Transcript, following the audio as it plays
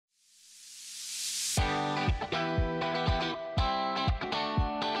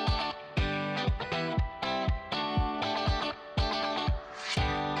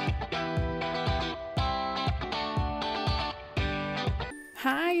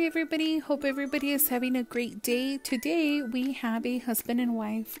Hi everybody, hope everybody is having a great day. Today we have a husband and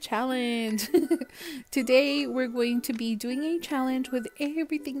wife challenge. Today we're going to be doing a challenge with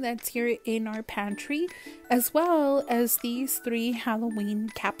everything that's here in our pantry, as well as these 3 Halloween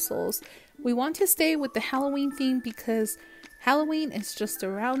capsules. We want to stay with the Halloween theme because Halloween is just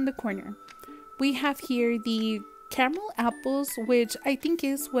around the corner. We have here the caramel apples, which I think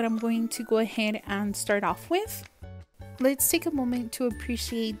is what I'm going to go ahead and start off with. Let's take a moment to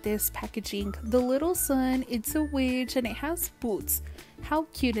appreciate this packaging. The little sun, it's a witch and it has boots. How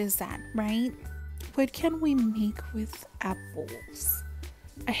cute is that, right? What can we make with apples?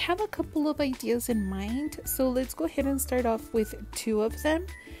 I have a couple of ideas in mind, so let's go ahead and start off with 2 of them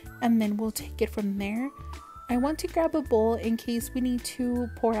and then we'll take it from there. I want to grab a bowl in case we need to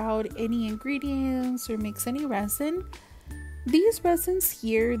pour out any ingredients or mix any resin. These resins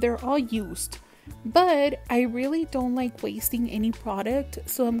here, they're all used. But I really don't like wasting any product,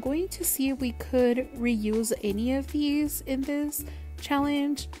 so I'm going to see if we could reuse any of these in this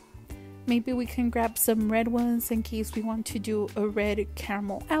challenge. Maybe we can grab some red ones in case we want to do a red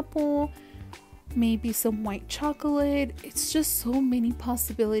caramel apple, maybe some white chocolate. It's just so many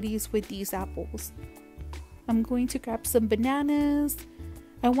possibilities with these apples. I'm going to grab some bananas.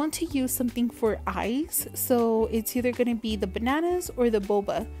 I want to use something for eyes, so it's either going to be the bananas or the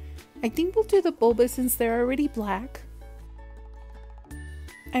boba. I think we'll do the boba since they're already black.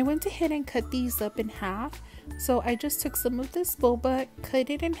 I went ahead and cut these up in half. So I just took some of this boba, cut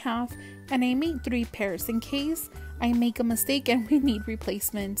it in half, and I made 3 pairs in case I make a mistake and we need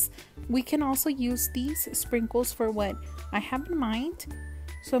replacements. We can also use these sprinkles for what I have in mind.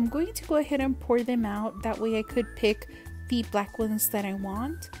 So I'm going to go ahead and pour them out. That way I could pick the black ones that I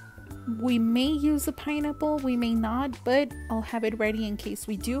want. We may use a pineapple, we may not, but I'll have it ready in case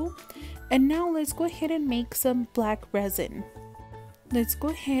we do. And now let's go ahead and make some black resin. Let's go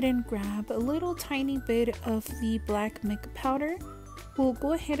ahead and grab a little tiny bit of the black mica powder. We'll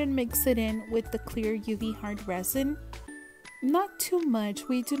go ahead and mix it in with the clear UV hard resin. Not too much,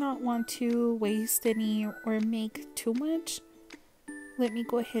 we do not want to waste any or make too much. Let me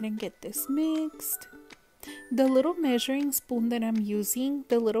go ahead and get this mixed. The little measuring spoon that I'm using,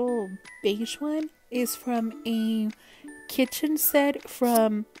 the little beige one, is from a kitchen set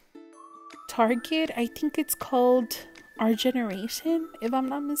from Target. I think it's called Our Generation, if I'm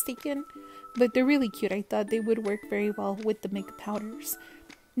not mistaken. But they're really cute. I thought they would work very well with the mica powders.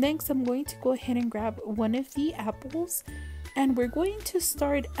 Next, I'm going to go ahead and grab one of the apples. And we're going to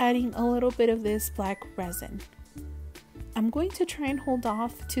start adding a little bit of this black resin. I'm going to try and hold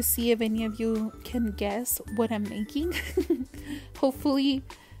off to see if any of you can guess what I'm making. Hopefully,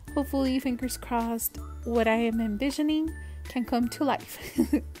 fingers crossed, what I am envisioning can come to life.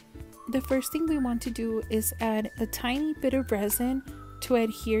 The first thing we want to do is add a tiny bit of resin to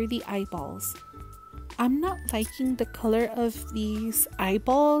adhere the eyeballs. I'm not liking the color of these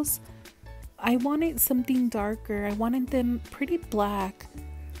eyeballs. I wanted something darker. I wanted them pretty black.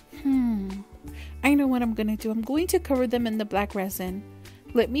 I know what I'm gonna do. I'm going to cover them in the black resin.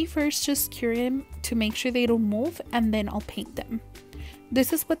 Let me first just cure them to make sure they don't move, and then I'll paint them.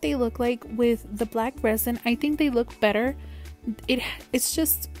 This is what they look like with the black resin. I think they look better. It's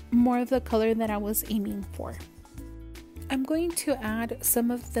just more of the color that I was aiming for. I'm going to add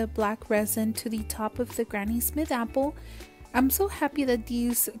some of the black resin to the top of the Granny Smith apple. I'm so happy that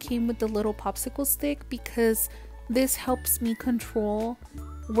these came with the little popsicle stick because this helps me control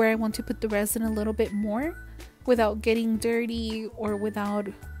where I want to put the resin a little bit more without getting dirty or without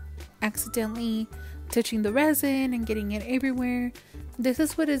accidentally touching the resin and getting it everywhere. This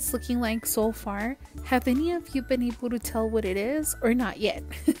is what it's looking like so far. Have any of you been able to tell what it is or not yet?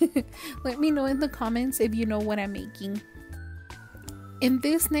 Let me know in the comments if you know what I'm making. In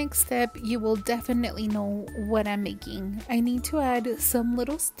this next step, you will definitely know what I'm making. I need to add some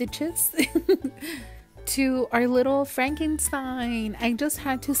little stitches to our little Frankenstein. I just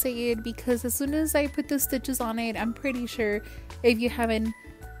had to say it because as soon as I put the stitches on it, I'm pretty sure if you haven't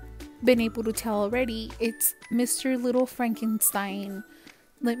been able to tell already, it's Mr. Little Frankenstein.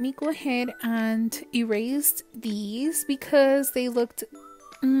 Let me go ahead and erase these because they looked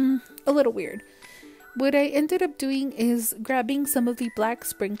a little weird. What I ended up doing is grabbing some of the black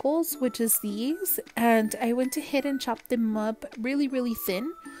sprinkles, which is these, and I went ahead and chopped them up really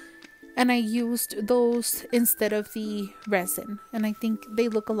thin. And I used those instead of the resin, and I think they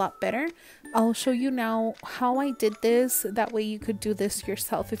look a lot better. I'll show you now how I did this. That way you could do this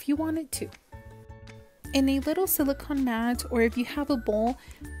yourself if you wanted to. In a little silicone mat, or if you have a bowl,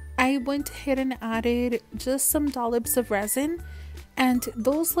 I went ahead and added just some dollops of resin, And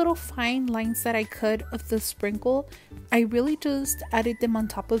those little fine lines that I cut of the sprinkle, I really just added them on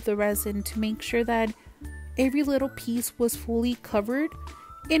top of the resin to make sure that every little piece was fully covered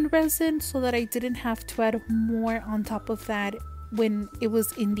in resin, so that I didn't have to add more on top of that when it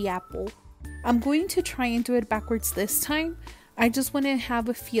was in the apple. I'm going to try and do it backwards this time. I just want to have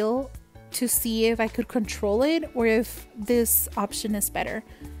a feel to see if I could control it or if this option is better.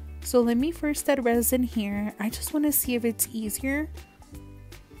 So let me first add resin here. I just want to see if it's easier.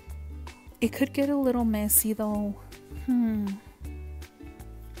 It could get a little messy though. I'm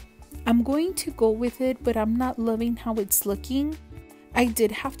going to go with it, but I'm not loving how it's looking. I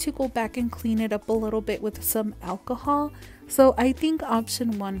did have to go back and clean it up a little bit with some alcohol. So I think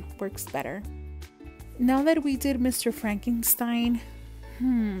option 1 works better. Now that we did Mr. Frankenstein,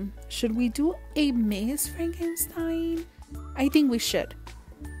 should we do a Miss Frankenstein? I think we should.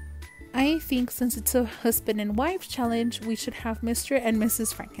 I think since it's a husband and wife challenge, we should have Mr. and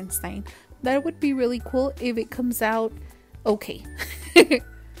Mrs. Frankenstein. That would be really cool if it comes out okay.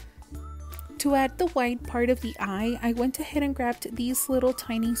 To add the white part of the eye, I went ahead and grabbed these little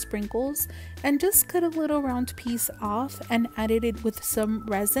tiny sprinkles and just cut a little round piece off and added it with some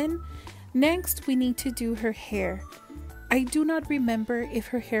resin. Next, we need to do her hair. I do not remember if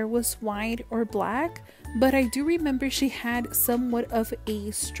her hair was white or black, but I do remember she had somewhat of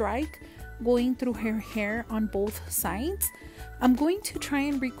a strike going through her hair on both sides. I'm going to try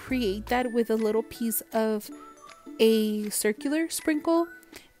and recreate that with a little piece of a circular sprinkle.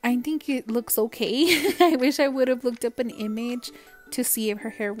 I think it looks okay. I wish I would have looked up an image to see if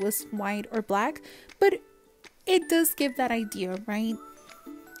her hair was white or black, but it does give that idea, right?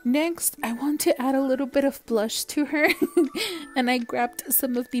 Next, I want to add a little bit of blush to her and I grabbed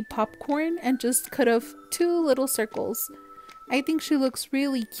some of the popcorn and just cut off 2 little circles. I think she looks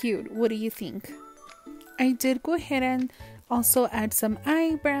really cute. What do you think? I did go ahead and also add some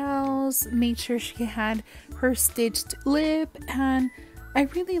eyebrows, made sure she had her stitched lip, and I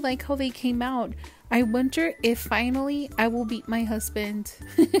really like how they came out. I wonder if finally I will beat my husband.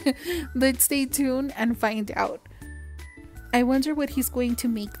 Let's stay tuned and find out. I wonder what he's going to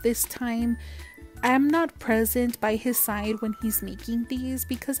make this time. I'm not present by his side when he's making these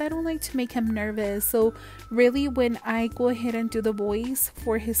because I don't like to make him nervous. So really when I go ahead and do the voice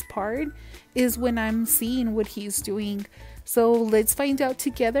for his part is when I'm seeing what he's doing. So let's find out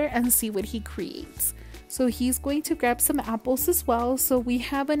together and see what he creates. So he's going to grab some apples as well. So we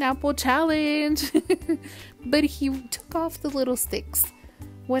have an apple challenge. But he took off the little sticks.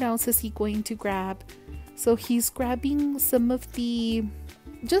 What else is he going to grab? So he's grabbing some of the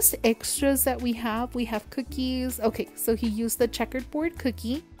just extras that we have. We have cookies. Okay, so he used the checkered board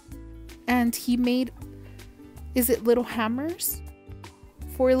cookie. And he made, is it little hammers?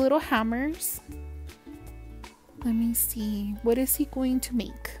 4 little hammers. Let me see. What is he going to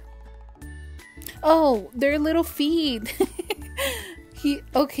make? Oh, they're little feet.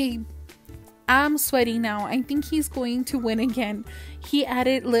 Okay, I'm sweating now. I think he's going to win again. He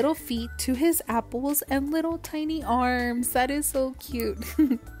added little feet to his apples and little tiny arms. That is so cute.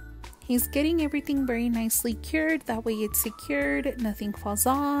 He's getting everything very nicely cured. That way it's secured. Nothing falls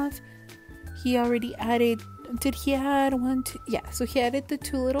off. He already added, did he add 1, 2? Yeah, so he added the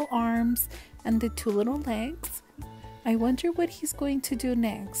 2 little arms and the 2 little legs. I wonder what he's going to do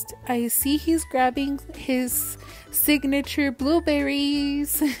next. I see he's grabbing his signature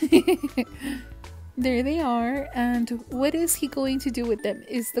blueberries. There they are. And what is he going to do with them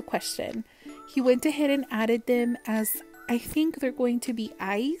is the question. He went ahead and added them as, I think they're going to be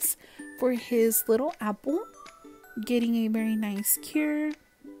eyes for his little apple. Getting a very nice cure.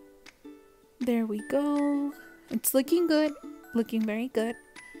 There we go. It's looking good. Looking very good.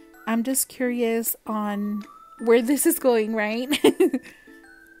 I'm just curious on where this is going, right?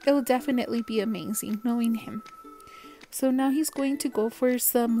 It'll definitely be amazing knowing him. So now he's going to go for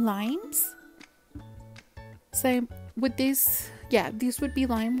some limes. So with this, yeah, these would be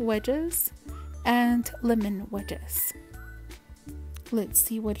lime wedges and lemon wedges. Let's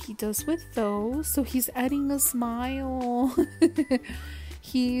see what he does with those. So he's adding a smile.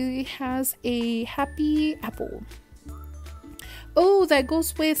 He has a happy apple. Oh, that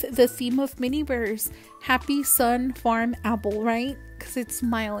goes with the theme of Miniverse. Happy Sun Farm Apple, right? Because it's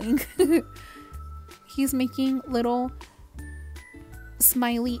smiling. He's making little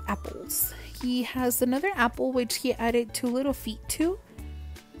smiley apples. He has another apple which he added 2 little feet to.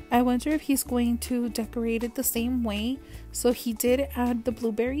 I wonder if he's going to decorate it the same way. So he did add the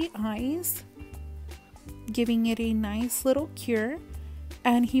blueberry eyes, giving it a nice little cure.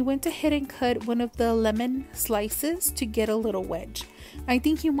 And he went ahead and cut one of the lemon slices to get a little wedge. I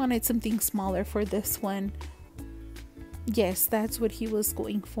think he wanted something smaller for this one. Yes, that's what he was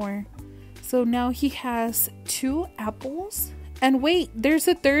going for. So now he has 2 apples. And wait, there's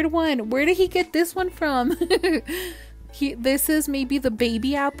a third one. Where did he get this one from? This is maybe the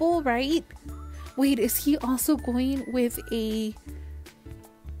baby apple, right? Wait, is he also going with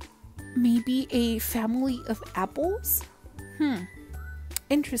maybe a family of apples?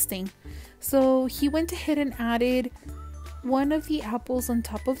 Interesting. So he went ahead and added one of the apples on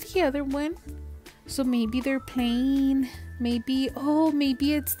top of the other one. So maybe they're playing. Maybe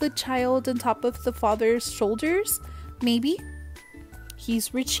it's the child on top of the father's shoulders. Maybe.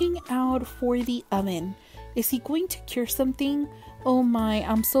 He's reaching out for the oven. Is he going to cure something? Oh my,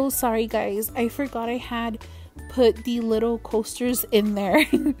 I'm so sorry guys. I forgot I had put the little coasters in there.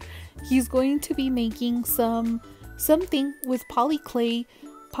 He's going to be making something with polyclay.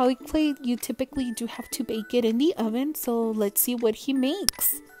 Polyclay, you typically do have to bake it in the oven. So let's see what he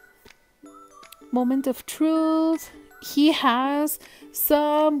makes. Moment of truth. He has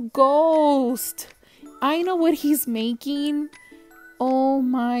some ghost. I know what he's making. Oh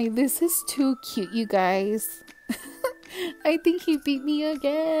my, this is too cute, you guys. I think he beat me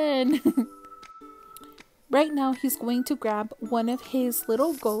again. Right now, he's going to grab one of his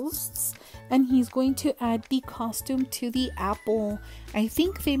little ghosts and he's going to add the costume to the apple. I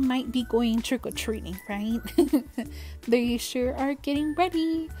think they might be going trick-or-treating, right? They sure are getting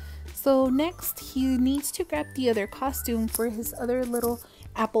ready. So next, he needs to grab the other costume for his other little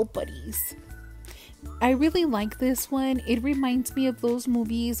apple buddies. I really like this one. It reminds me of those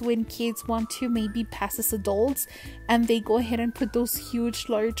movies when kids want to maybe pass as adults and they go ahead and put those huge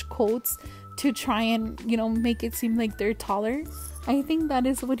large coats to try and, make it seem like they're taller. I think that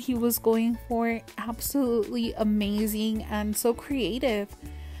is what he was going for. Absolutely amazing and so creative.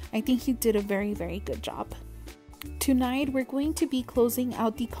 I think he did a very, very good job. Tonight we're going to be closing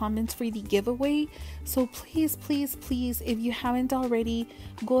out the comments for the giveaway. So please, if you haven't already,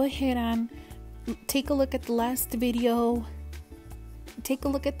 go ahead and take a look at the last video, take a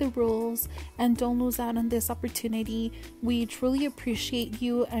look at the rules, and don't lose out on this opportunity. We truly appreciate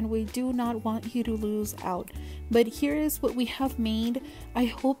you and we do not want you to lose out. But here is what we have made. I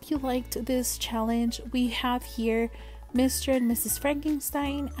hope you liked this challenge. We have here Mr. and Mrs.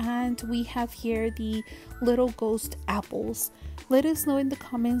 Frankenstein, and we have here the little ghost apples. Let us know in the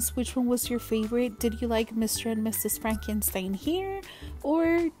comments which one was your favorite. Did you like Mr. and Mrs. Frankenstein here,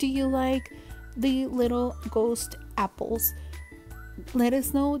 or do you like the little ghost apples? Let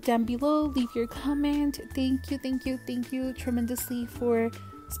us know down below. Leave your comment. Thank you tremendously for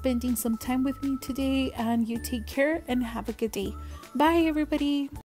spending some time with me today, and you take care and have a good day. Bye everybody.